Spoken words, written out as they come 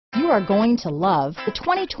are going to love the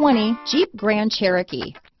 2020 Jeep Grand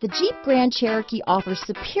Cherokee. The Jeep Grand Cherokee offers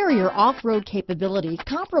superior off-road capabilities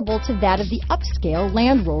comparable to that of the upscale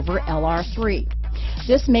Land Rover LR3.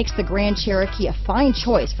 This makes the Grand Cherokee a fine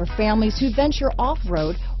choice for families who venture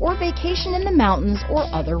off-road or vacation in the mountains or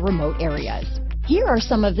other remote areas. Here are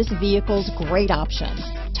some of this vehicle's great options: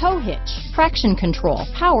 tow hitch, traction control,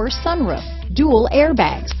 power sunroof, dual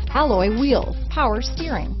airbags, alloy wheels, power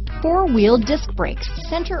steering, four-wheel disc brakes,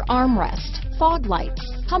 center armrest, fog lights,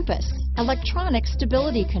 compass, electronic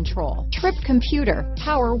stability control, trip computer,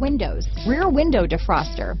 power windows, rear window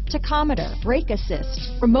defroster, tachometer, brake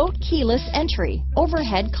assist, remote keyless entry,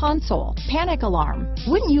 overhead console, panic alarm.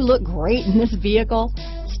 Wouldn't you look great in this vehicle?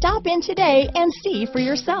 Stop in today and see for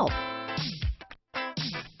yourself.